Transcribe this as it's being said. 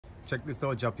Check this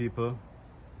out, ya people.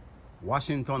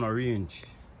 Washington orange.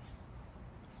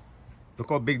 Look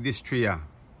how big this tree is.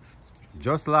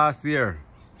 Just last year.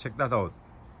 Check that out.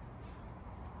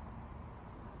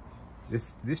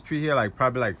 This tree here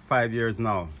probably 5 years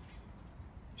now.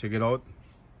 Check it out.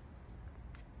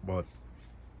 But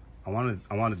I want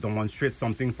to demonstrate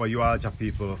something for you all, ya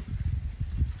people.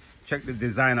 Check the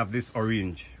design of this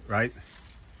orange, right?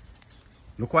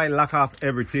 Look how I lock off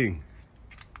everything.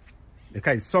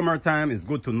 Because it's summertime, it's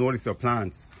good to notice your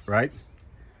plants, right?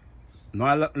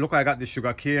 Now look, I got the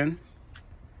sugar cane.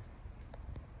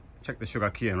 Check the sugar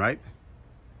cane, right?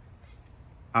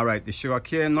 All right, the sugar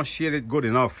cane not shaded good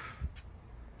enough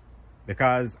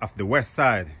because of the west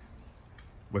side.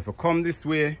 But if you come this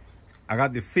way, I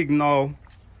got the fig now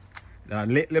that I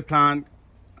lately planted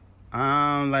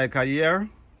like a year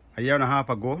and a half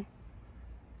ago.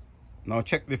 Now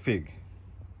check the fig,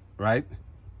 right?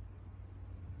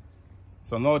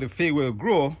 So now the fig will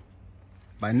grow.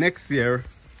 By next year,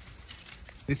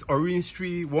 this orange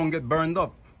tree won't get burned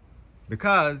up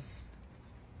because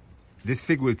this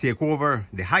fig will take over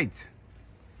the height.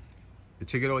 You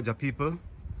check it out, ya people.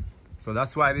 So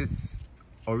that's why this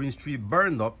orange tree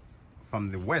burned up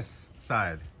from the west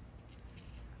side.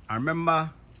 I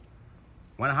remember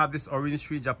when I have this orange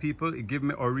tree, ya people, it give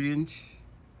me orange,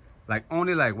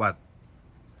 only what,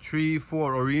 3-4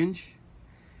 orange.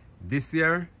 This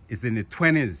year it's in the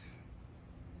 20s,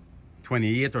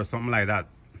 28 or something like that.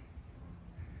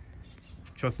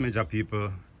 Trust me, ya people.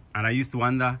 And I used to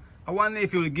wonder,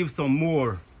 if it will give some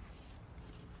more,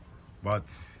 but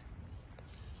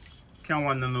can't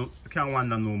wonder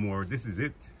no more. This is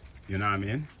it, you know what I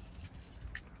mean?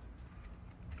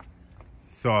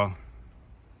 So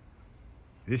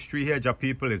this tree here, ya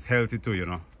people, is healthy too, you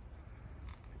know.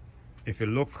 If you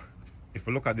look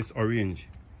at this orange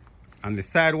and the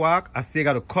sidewalk, I still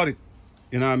got to cut it,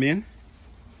 you know what I mean?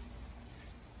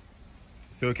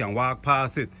 So you can walk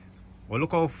past it. But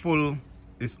look how full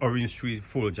this orange tree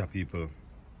full, ya people.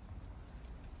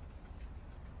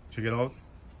 Check it out.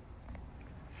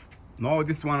 Now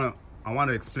this one, I want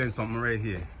to explain something right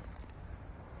here.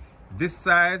 This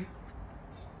side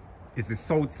is the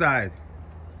south side.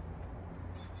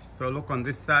 So look on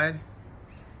this side.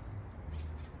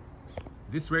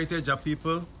 This right here, ya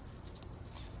people,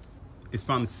 is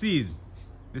from seed.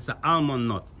 This is an almond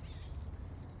nut.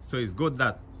 So it's good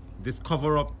that this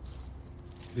cover up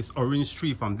this orange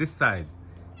tree from this side,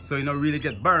 so you don't really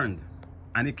get burned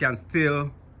and it can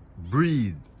still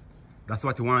breathe. That's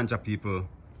what you want, ya people,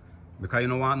 because you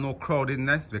don't want no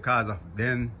crowdedness, because of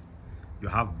then you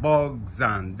have bugs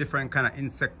and different kind of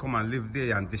insect come and live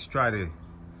there and destroy the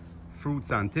fruits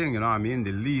and thing, you know what I mean,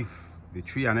 the leaf, the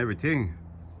tree and everything.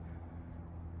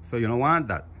 So you don't want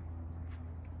that.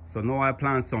 So now I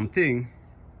plant something.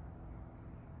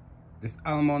 This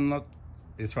almond nut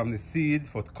is from the seed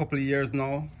for a couple of years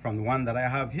now, from the one that I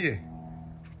have here.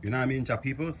 You know what I mean, ya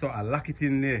people? So I lock it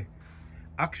in there.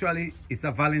 Actually, it's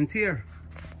a volunteer.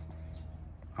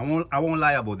 I won't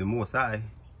lie about the most high.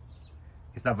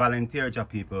 It's a volunteer, ya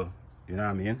people. You know what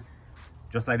I mean?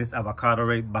 Just like this avocado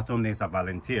right bottom there is a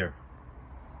volunteer.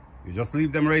 You just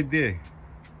leave them right there.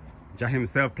 Jah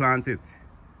himself plant it.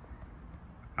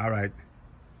 Alright.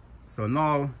 So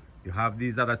now you have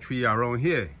these other trees around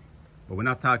here. But we're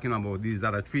not talking about these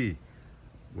other trees.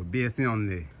 We're basing on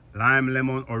the lime,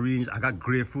 lemon, orange. I got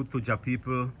grapefruit too, ya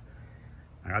people.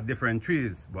 I got different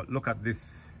trees. But look at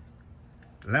this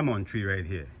lemon tree right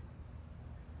here.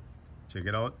 Check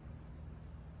it out.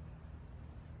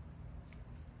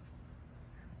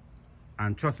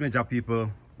 And trust me, ya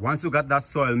people, once you got that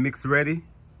soil mix ready,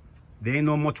 there ain't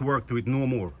no much work to it no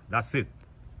more. That's it.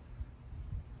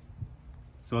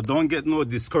 So don't get no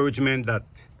discouragement that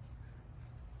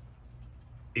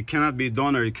it cannot be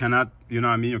done, or it cannot, you know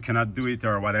what I mean, you cannot do it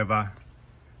or whatever.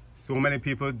 So many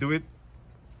people do it.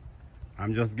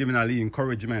 I'm just giving a little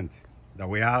encouragement that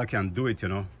we all can do it, you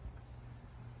know.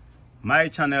 My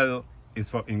channel is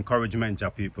for encouragement, ya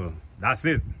people. That's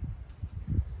it.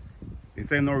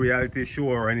 This ain't no reality show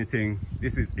or anything.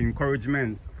 This is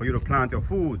encouragement for you to plant your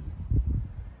food.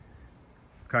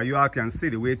 Because you all can see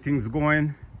the way things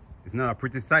going. It's not a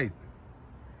pretty sight.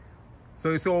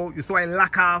 So you saw I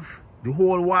lock off the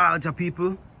whole wall, ya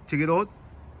people. Check it out.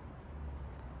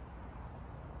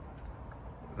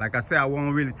 Like I said, I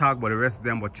won't really talk about the rest of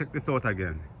them, but check this out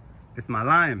again. This is my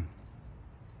lime.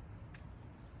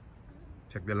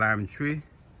 Check the lime tree.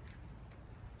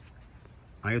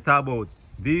 And you talk about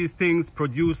these things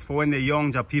produce for when they're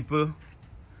young, ya people.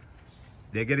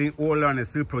 They're getting older and they're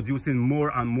still producing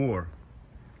more and more.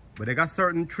 But they got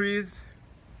certain trees,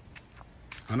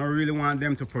 I don't really want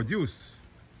them to produce.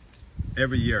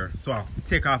 every year. So I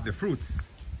take off the fruits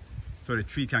so the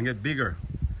tree can get bigger.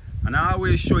 And I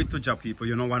always show it to job people,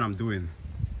 you know what I'm doing.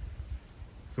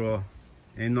 So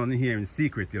ain't nothing here in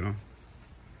secret, you know.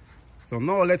 So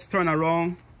now let's turn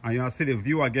around and you'll see the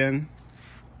view again.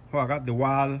 Oh, I got the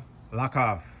wall lock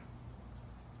off.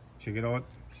 Check it out.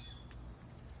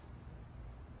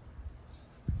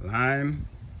 Lime.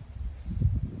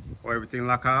 Oh, everything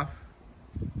lock off.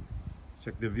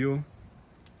 Check the view.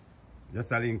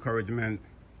 Just an encouragement.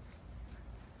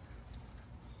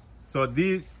 So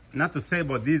these, not to say,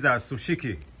 but these are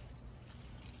sushiki.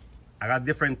 I got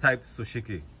different types of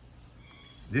sushiki.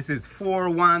 This is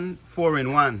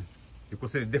 4-in-1. You could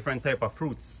say different type of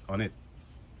fruits on it.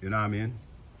 You know what I mean?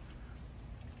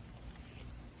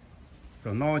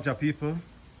 So now, ja people,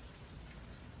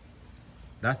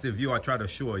 that's the view I try to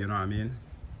show, you know what I mean?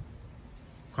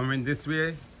 Coming this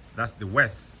way, that's the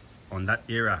west on that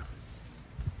area.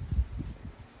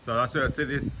 So that's where I see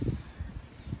this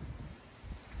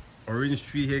orange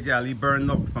tree here get burned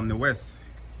up from the west.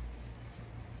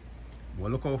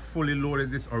 Well, look how fully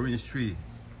loaded this orange tree.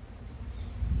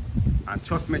 And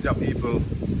trust me, ja people,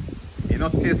 it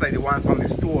not taste like the one from the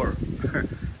store.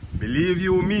 Believe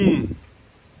you me,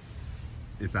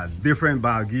 it's a different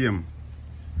ball game.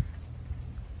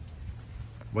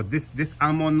 But this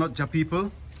almond nut, ja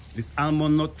people, this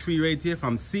almond nut tree right here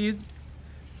from seed,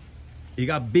 it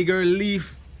got bigger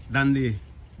leaf than the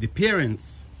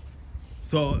parents.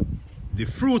 So the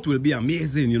fruit will be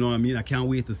amazing, you know what I mean? I can't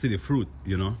wait to see the fruit,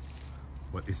 you know.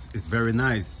 But it's very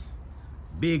nice.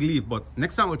 Big leaf, but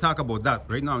next time we'll talk about that.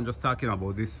 Right now I'm just talking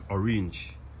about this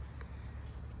orange.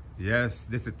 Yes,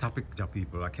 this is a topic, ja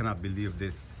people. I cannot believe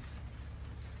this.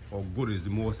 How good is the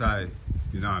Most High,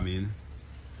 you know what I mean?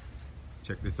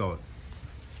 Check this out.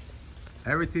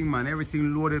 Everything, man,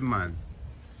 everything loaded, man.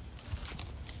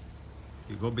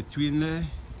 You go between there.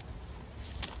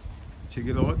 Check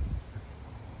it out.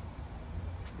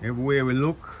 Everywhere we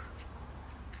look.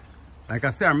 Like I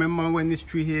said, I remember when this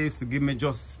tree here used to give me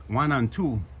just 1 and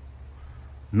 2.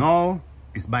 Now,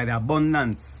 it's by the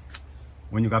abundance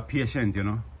when you got patience, you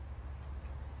know.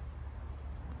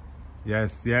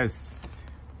 Yes, yes.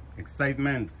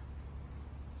 Excitement.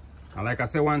 And like I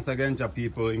said once again, ja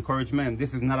people, encouragement.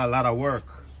 This is not a lot of work.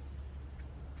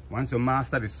 Once you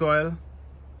master the soil,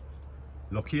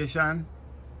 location,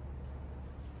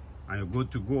 and you're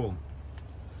good to go.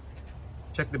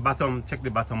 Check the bottom, check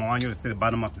the bottom. I want you to see the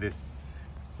bottom of this.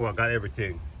 Oh, I got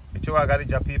everything. You sure I got it,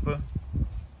 ja people?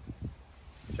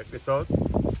 Check this out.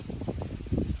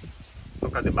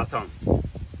 Look at the bottom.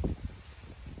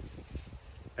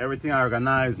 Everything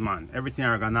organized, man. Everything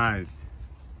organized.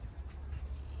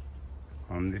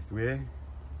 Come this way.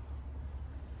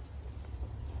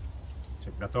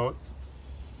 Check that out.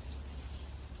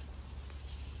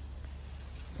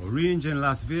 Orange in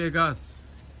Las Vegas.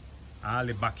 All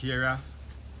the back area.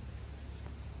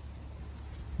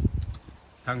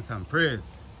 Thanks and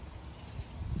praise.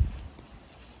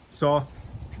 So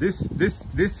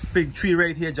this fig tree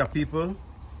right here, ja people,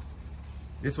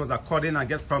 this was a cutting I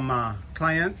get from a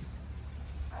client.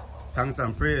 Thanks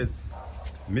and praise,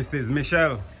 Mrs.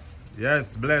 Michelle.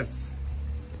 Yes, bless.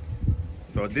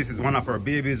 So this is one of our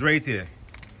babies right here,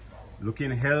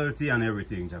 looking healthy and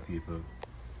everything, ja people.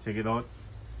 Check it out.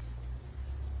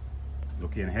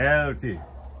 Looking healthy.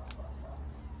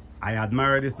 I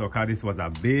admire this because this was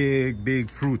a big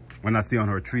fruit when I see on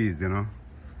her trees, you know.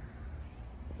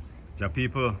 Ja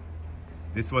people,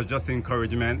 this was just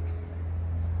encouragement.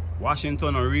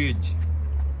 Washington orange,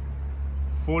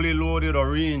 fully loaded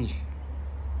orange.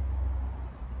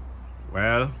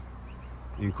 Well,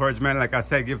 encouragement, like I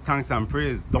said, give thanks and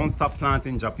praise. Don't stop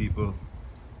planting, ja people.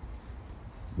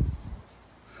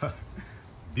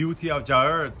 Beauty of Ja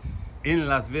earth in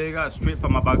Las Vegas, straight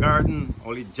from my back garden.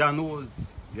 Only Jah knows.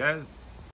 Yes.